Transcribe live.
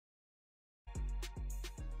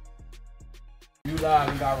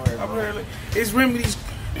It's remedies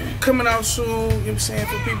coming out soon, you know what I'm saying,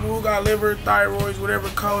 for people who got liver, thyroids, whatever,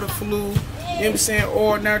 cold or flu, you know what I'm saying,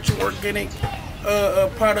 all natural organic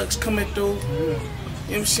products coming through, you know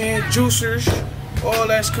what I'm saying, juicers, all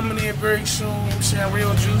that's coming in very soon, you know what I'm saying,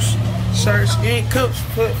 real juice, shirts, and cups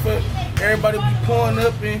for everybody be pouring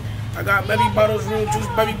up, and I got baby bottles, real juice,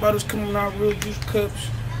 baby bottles coming out, real juice cups,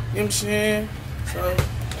 you know what I'm saying, so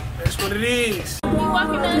that's what it is.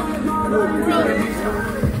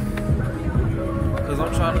 Cause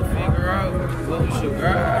I'm trying to figure out what we should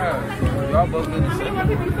grab. Y'all both get the same.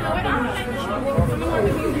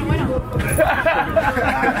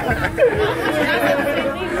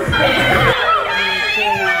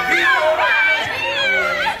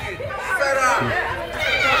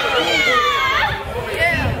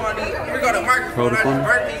 We got a microphone.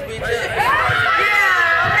 Burn these bitches.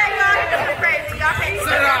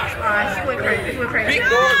 She went crazy. She went crazy. Big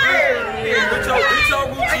dog,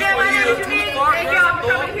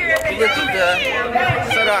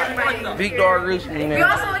 Big dog Rooster, man. We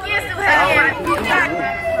also again still have but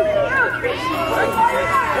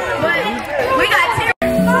we got two.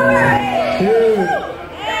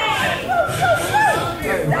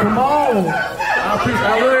 Come on. I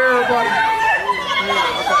love everybody.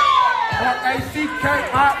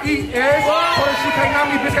 R-A-C-K-I-E-S. She can't know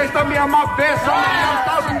me, bitch can't stop me on my best. I'm a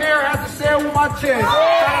thousandaire, have to say it with my chest. Shout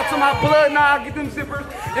out to my blood, now I get them zippers.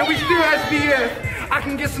 And we still SBF. I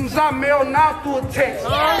can get some mail now through a text.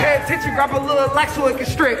 Pay attention, grab a little lax so it can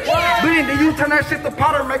stretch. Then you turn that shit to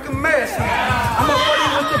powder, make a mess. I'm a buddy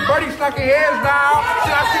with the birdies knocking heads down.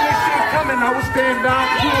 Should I see this shit coming, I would stand down.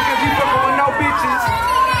 You don't get you fucking with no bitches.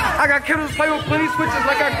 I got killers play with plenty switches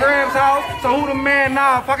like at Graham's house. So who the man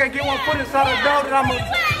now? If I can get one foot inside the door, then I'm a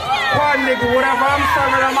quad nigga, whatever. I'm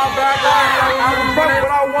serving at my back. I was broke, but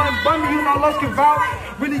I want to bum you know, let's give out.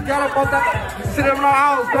 Really got up on that, sit in my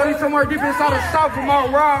house. Go need somewhere deep inside the south from my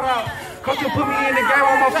ride out. Cause you put me in the game,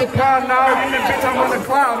 I'm off the cloud now. And then bitch, I'm on the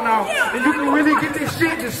cloud now. And you can really get this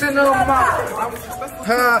shit, just send them out.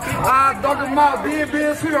 I dug them out, being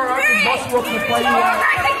sweetheart, I can bust you up and play you out.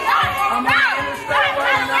 I'm on the interstate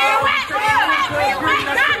right now.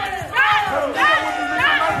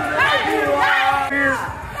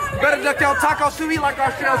 Better duck your taco suey like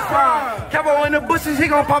our shells fried. Capo in the bushes, he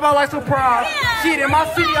gon' pop out like surprise. Shit, in my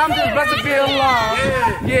city, I'm just blessed to be alive.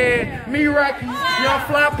 Yeah, me Racky, young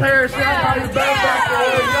fly player, shit, I got his better back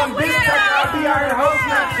there. Young bitch, I'll be out here hoes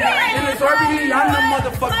now. In this RBD, I'm the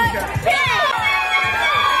motherfucking guy.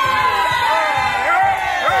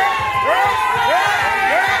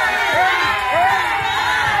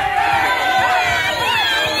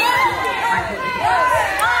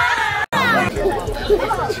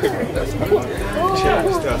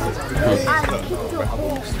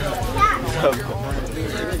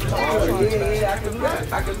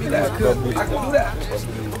 I can do that.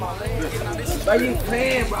 Why you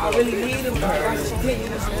playing, bro? I really need him, bro.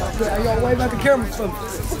 Yo, wave at the camera for me.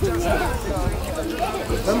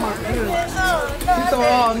 That's my kid. He thought,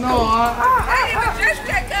 oh no,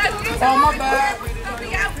 oh my bad.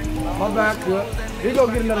 My bad, good. He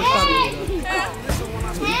gonna get another shot.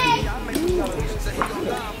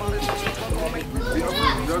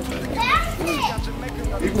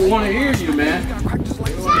 People want to hear you, man. What's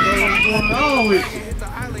going on with you?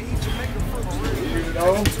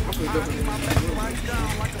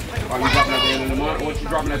 Are you dropping at the end of the month? What you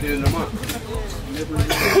dropping at the end of the month?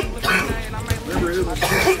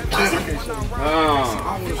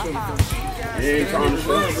 You ain't trying to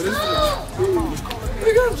show.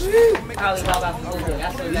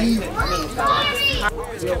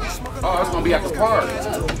 Oh, it's gonna be at the park.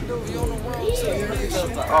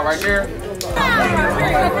 Oh, right there.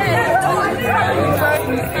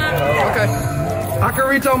 Okay. I can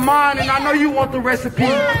read your mind and I know you want the recipe.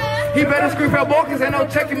 He better scream for boy, cause ain't no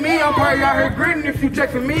checking me. I'm probably out here gritting if you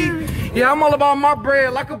checking me. Yeah, I'm all about my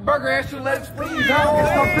bread, like a burger, and should let it squeeze. I don't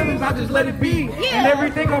get no feelings, I just let it be. And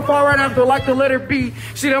everything gon' fall right after, like the letter B.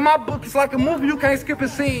 Shit, in my book, it's like a movie, you can't skip a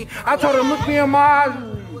scene. I told her, look me in my eyes.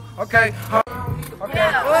 Okay.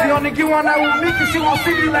 She only get one out with me, cause she won't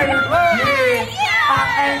see me later. Yeah. I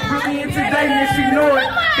ain't really into dating and she know it.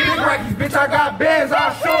 Hit Rockies, bitch, I got bands,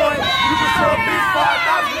 I'll show it. You can show a bitch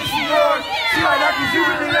 5,000 and she know it. She like that cause you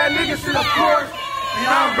really that nigga shit, of course. And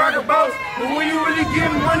I'm bragger boss, but when you really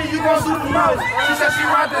getting money, you gon' do the most. She said she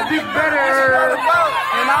ride that dick better.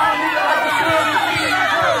 And I don't need it like a girl.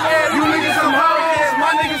 You niggas some hoes,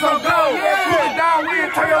 my niggas some gold. Put it down, we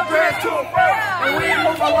turn your dress to a fro. And we ain't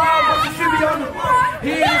move alive, but you should be on the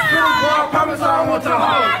he ain't the spirit, bro, I promise I don't want your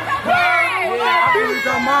hoe. I really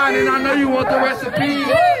don't mind, and I know you want the recipe.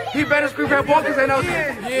 He He better scream that boy cause they know.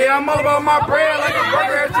 Yeah, I'm all about my bread like a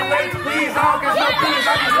burger at your legs, please. I don't get no feelings,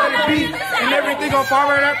 I just let it be. And everything gon' fall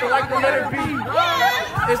right after like the let it be.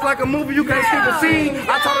 It's like a movie, you can't skip a scene.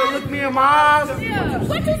 I told her to look me in my eyes.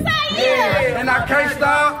 What you say? Yeah, and I can't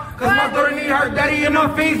stop, cause my daughter need her daddy and my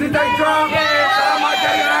fiends if they drop. Yeah, shout out my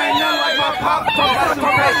daddy, I ain't nothing like my pop.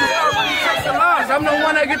 Cause I'm the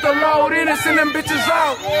one that get the load in and send them bitches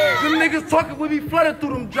out. Them niggas talking, we be flooded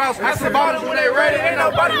through them drops. I survive when they ready, ain't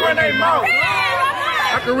nobody run they mouth.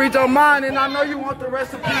 I can read your mind and I know you want the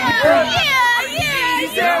recipe. He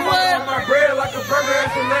said, I'm my bread like a burger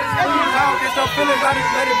and some lettuce, please. I don't get some feelings, I just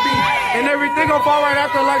let it be. And everything gon' fall right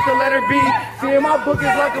after like the letter B. See, my book is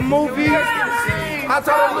like a movie. I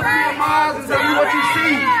told her, look me in my eyes and tell me what you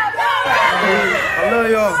see. I love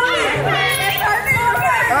y'all.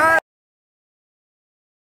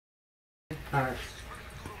 Alright.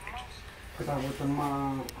 Cause I with the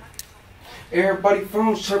mom. Everybody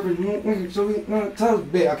phones chirping, so we tell us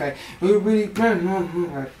big, okay. We really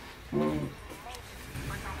alright.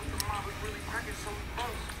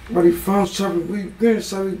 Everybody phones chirping, we good,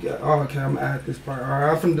 so we got. Oh, okay, I'm gonna add this part.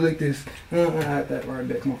 Alright, I'm finna delete this. I'm gonna add that right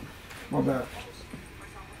there. Come on. My bad.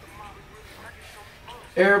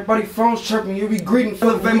 Everybody phones chirping, you be greeting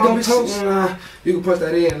for the my toast. You can push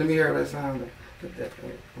that in. Let me hear that sound. Put that.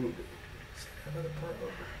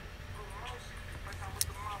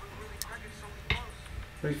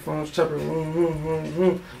 Three phones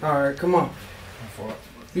chirping. Alright, come on.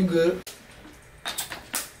 You good.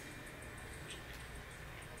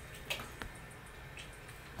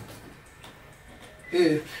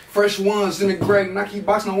 Yeah, fresh ones in the gray Nike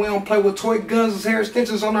box. No, we don't play with toy guns and hair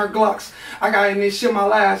extensions on our Glocks. I got in this shit my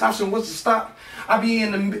last option was to stop. I be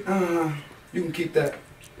in the you can keep that.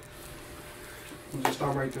 I'll just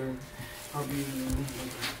stop right there. I'll be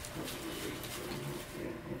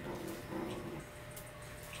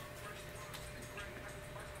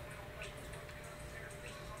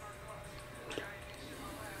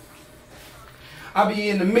I be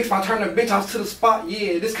in the mix, I turn the bitch house to the spot.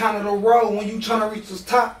 Yeah, this kind of the road when you tryna reach the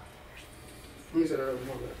top. Let me say that over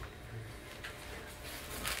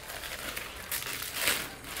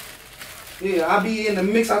there. Yeah, I be in the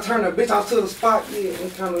mix, I turn the bitch house to the spot. Yeah,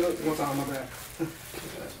 this kind of one time, my bad.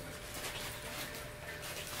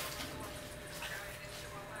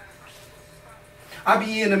 I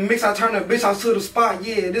be in the mix, I turn the bitch house to the spot.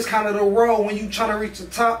 Yeah, this kind of the road when you tryna reach the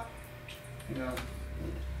top. Yeah.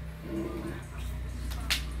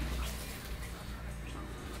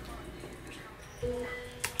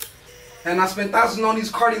 And I spent thousands on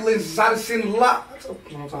these Cardi lenses. I done seen a lot.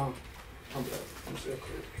 One time. I'm still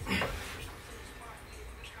cool.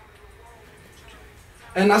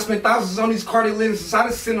 And I spent thousands on these Cardi lenses. I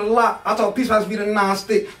done seen a lot. I thought Peace Pass be the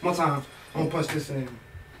non-stick. One time. I'm gonna punch this in.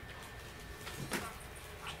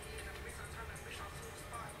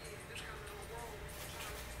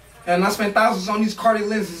 And I spent thousands on these Cardi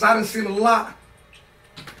lenses. I done seen a lot.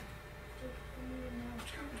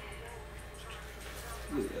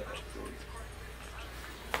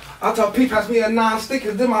 I told Pete pass me a non-stick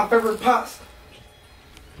because they're my favorite pots.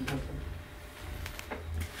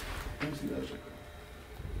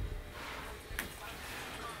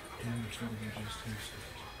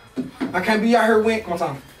 I can't be out here wink one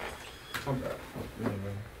time.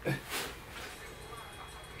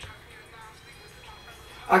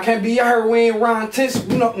 I can't be out here wearing Ron Tits.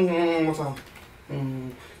 You know, one time.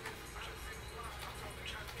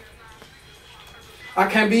 I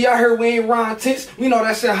can't be out here wearing Ron Tits. We know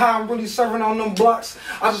that shit how I'm really serving on them blocks.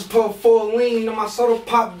 I just put full lean in my soda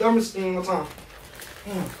pop dummies one time.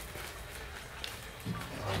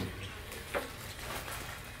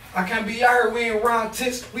 I can't be out here wearing Ron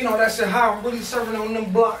Tits. We know that shit how I'm really serving on them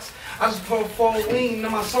blocks. I just put full lean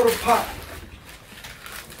in my soda pop.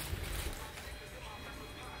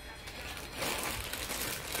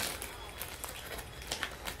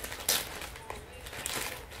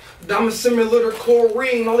 Diamond similar to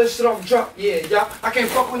chlorine, all this shit off drop. Yeah, y'all. I can't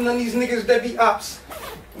fuck with none of these niggas that be ops.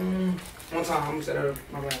 One time, I'm gonna say that.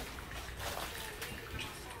 My bad.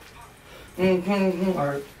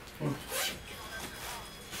 Alright.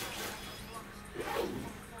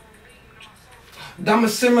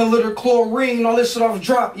 Diamond similar to chlorine, all this shit off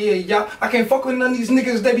drop. Yeah, y'all. I can't fuck with none of these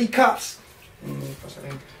niggas that be cops.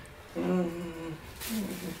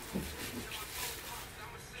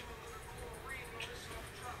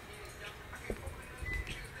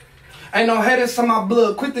 Ain't no haters on my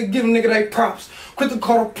blood. Quit to give a nigga they props. Quit to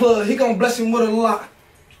call the plug. He gon' bless him with a lot.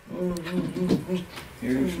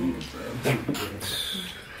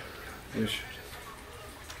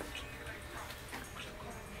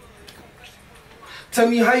 Tell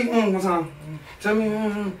me how you, one time. Tell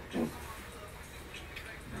me,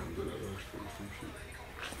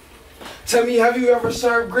 Tell me, have you ever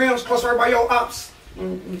served grams close right by your ops?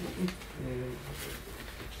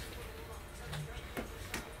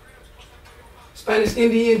 Spanish,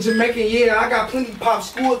 Indian, Jamaican, yeah, I got plenty pop.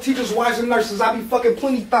 School teachers, wives, and nurses, I be fucking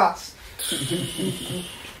plenty thoughts.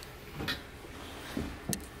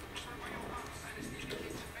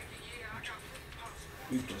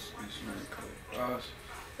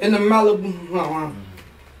 In the Malibu,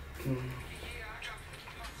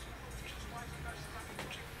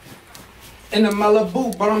 in the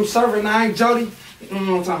Malibu, but I'm serving, I ain't Jody.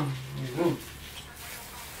 One time.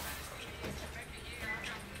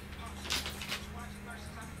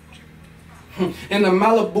 In the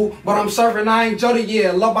Malibu, but I'm serving, I ain't Jody,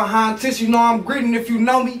 yeah. Love behind tits, you know I'm gritting if you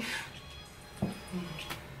know me.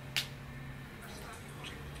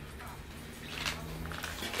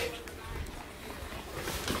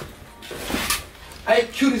 Hey,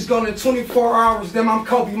 cutie's gone in 24 hours, then I'm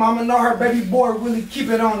Kobe. Mama know her baby boy really keep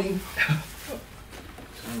it on him.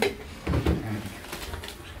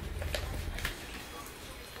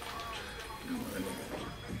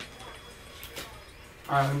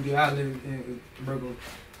 Alright, let me get out of there. Burger.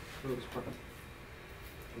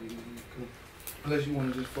 Unless you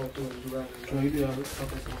want to just fuck through it. No, you do all this.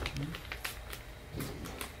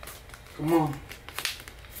 Come on.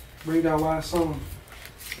 Bring that wild song.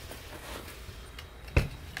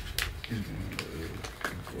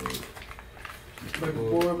 Baby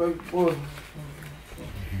boy, baby boy.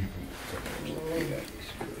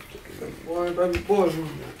 Baby boy.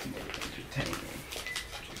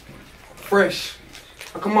 Fresh.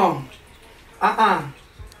 Oh, come on.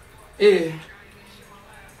 Yeah.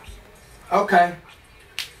 Okay.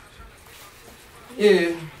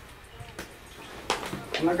 Yeah.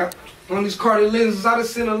 And I got one of these Cardi lenses. I done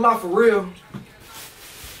seen a lot for real.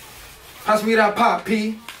 Pass me that pop,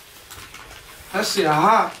 P. That shit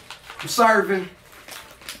hot. I'm serving.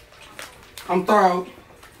 I'm thorough.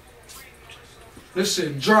 This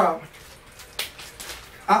shit drop.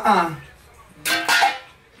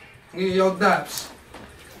 Need your daps.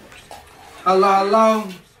 Hello, hello.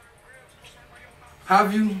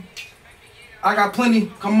 Have you? I got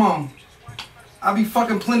plenty. Come on. I be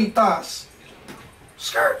fucking plenty thoughts.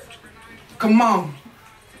 Skirt. Come on.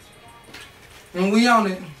 And we on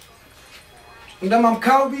it. And then I'm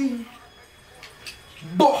Kobe.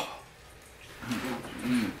 Boah.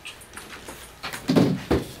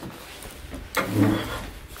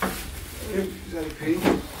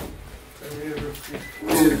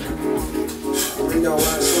 Bring y'all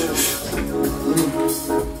last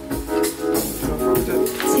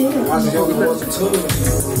Watching yoga was a tool.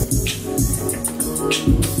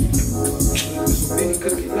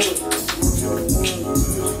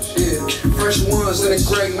 Shit. Fresh ones in the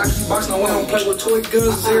gray. Nike box, no one don't play with toy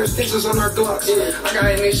guns. Zero stitches on our Glocks. I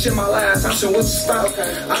got in this shit my last option. What's the style?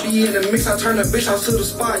 I be in the mix, I turn the bitch out to the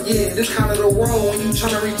spot. Yeah, this kind of the world when you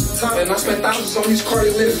tryna reach the top. And I spent thousands on these Cardi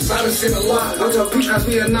lenses. I done seen a lot. I tell Pete, pass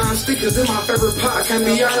me a non-stickers. They're my favorite pot. Can't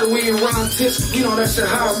be out we ain't round tits. You know that shit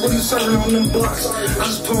how I really serving on them blocks. I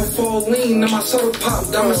just put on full lean, and my soda pop.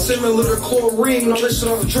 Diamond similar to chlorine. No, this shit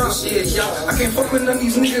off drop. Yeah, y'all. I can't fuck with none of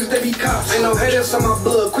these niggas, they be cops. Ain't no haters on my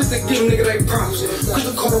blood. Quit to give a nigga they props. Quit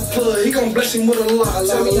to call the plug. He gon' bless him with a lot.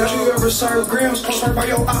 Tell me, have you ever served grams close right by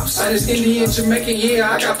your ops? I just Indian, Jamaican, yeah,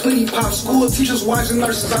 I got plenty pop. School teachers, wives, and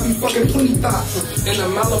nurses, I be fucking plenty thoughts. In the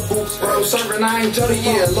Malibu, but I'm serving, I ain't Jody,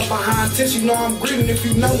 yeah. Love behind tits, you know I'm gritting if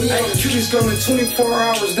you know me. Hey, cutie's gone in 24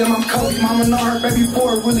 hours, then I'm Kobe. Mama know her baby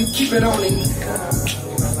boy really keep it on him.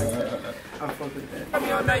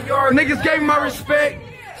 Niggas gave me my respect.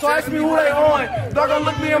 So ask me who they on. Dog gonna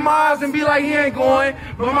look me in my eyes and be like he ain't going.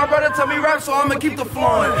 But my brother tell me rap, so I'ma keep the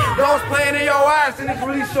flowing. Dogs playing in your eyes and it's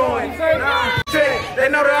really showing. They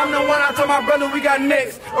know that I'm the one. I told my brother we got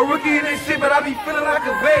next. A rookie in this shit, but I be feeling like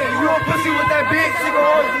a baby. You a pussy with that big shit, gon'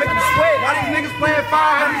 always make you sweat. Why these niggas playing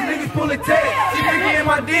fire? How these niggas pulling tech? She nigga in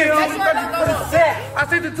my DM, only thirsty for the set. I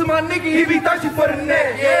sent it to my nigga, he be thirsty for the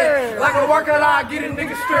net. Yeah, like a workout, I get a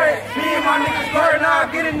nigga straight. Me and my niggas blurred, now I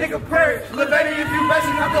get a nigga prayed. Look baby, if you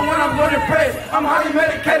basic, not the one I'm gonna press. I'm highly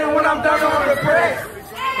medicated when I'm down on the press.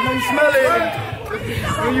 You know you smell it.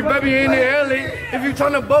 When you baby in the alley, if you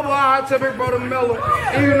turn the bubble, I'll tell big brother mellow.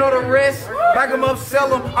 And you know the rest, back them up, sell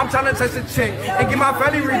them. I'm trying to taste a check and get my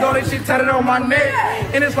family read on this shit tatted on my neck.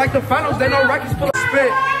 And it's like the finals, they know Rockies full of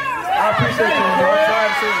spit. I appreciate you, bro.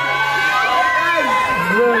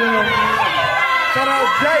 Shout out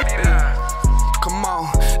Jay. Come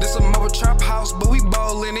on, this a mobile trap house, but we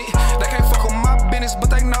ball in it. They can't fuck with my business, but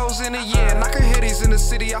they knows in it. Yeah, knock a headies in the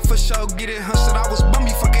city, I for sure get it. Huh, shit, I was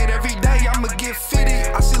bummy, fuck it every day, I'ma get fitted.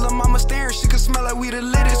 we the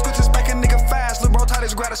littest. Switches back a nigga fast, lil' bro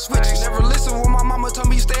Titus grab the switches. Never listen when my mama told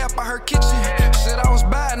me stay up by her kitchen. Shit, I was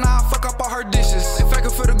bad, now I fuck up all her dishes. If I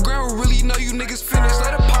could for the gram, really know you niggas finished.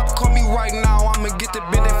 Let it pop, call me right now, I'ma get the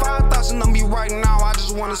bending. 5,000 on me right now, I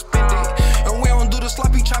just wanna spend it. And we don't do the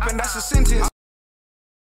sloppy chopping, that's a sentence.